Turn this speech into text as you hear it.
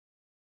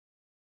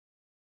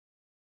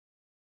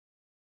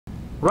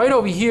Right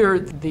over here,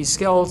 the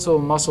skeletal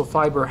muscle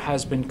fiber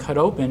has been cut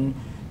open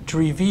to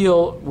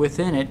reveal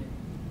within it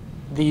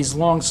these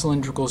long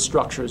cylindrical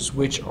structures,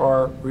 which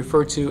are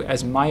referred to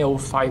as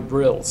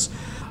myofibrils.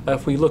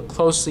 If we look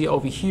closely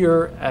over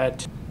here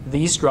at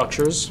these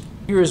structures,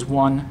 here is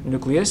one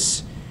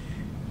nucleus,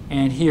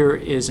 and here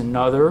is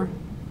another.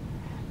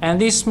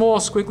 And these small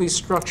squiggly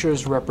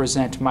structures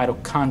represent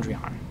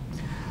mitochondria.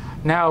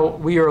 Now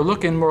we are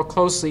looking more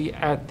closely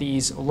at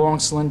these long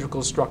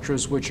cylindrical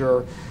structures, which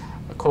are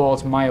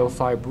called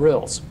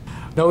myofibrils.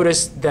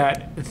 Notice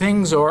that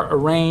things are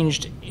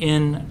arranged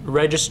in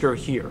register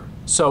here.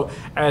 So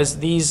as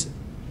these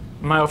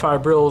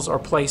myofibrils are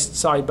placed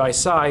side by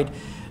side,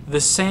 the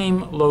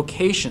same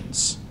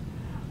locations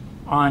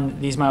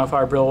on these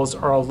myofibrils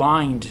are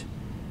aligned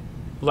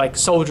like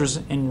soldiers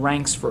in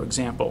ranks, for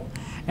example.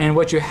 And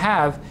what you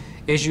have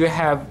is you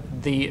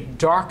have the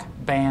dark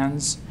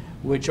bands,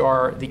 which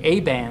are the A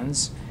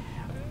bands,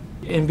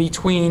 in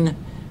between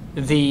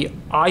the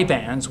I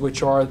bands,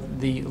 which are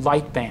the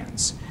light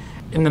bands.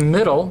 In the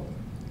middle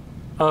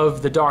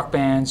of the dark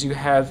bands, you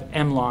have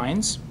M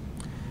lines,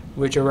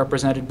 which are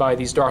represented by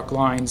these dark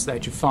lines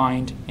that you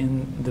find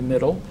in the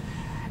middle.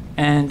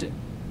 And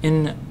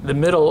in the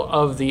middle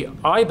of the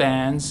I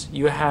bands,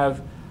 you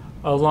have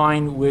a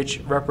line which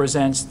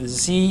represents the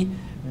Z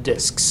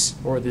discs,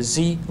 or the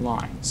Z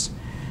lines.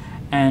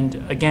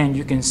 And again,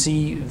 you can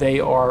see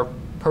they are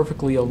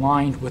perfectly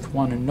aligned with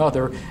one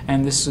another,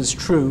 and this is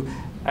true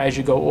as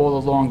you go all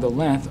along the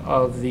length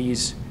of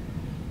these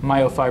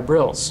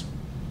myofibrils.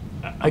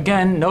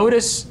 Again,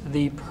 notice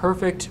the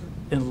perfect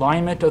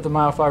alignment of the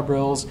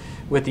myofibrils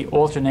with the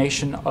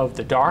alternation of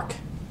the dark,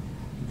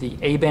 the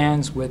A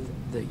bands with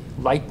the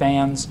light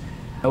bands.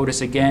 Notice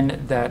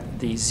again that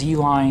the Z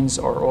lines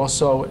are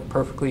also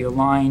perfectly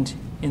aligned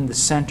in the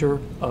center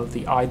of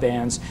the I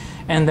bands,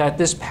 and that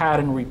this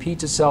pattern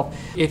repeats itself.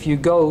 If you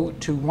go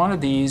to one of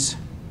these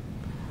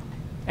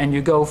and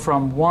you go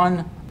from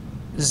one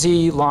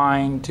Z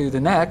line to the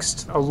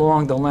next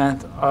along the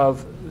length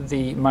of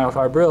the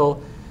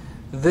myofibril,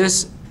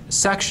 this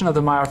section of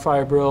the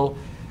myofibril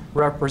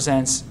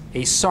represents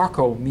a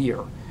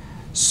sarcomere.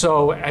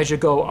 So as you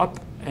go up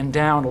and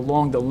down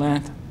along the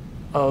length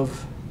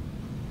of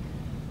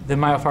the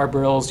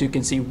myofibrils, you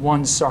can see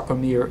one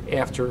sarcomere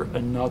after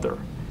another.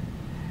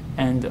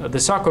 And the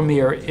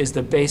sarcomere is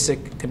the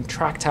basic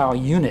contractile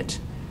unit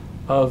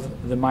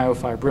of the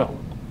myofibril.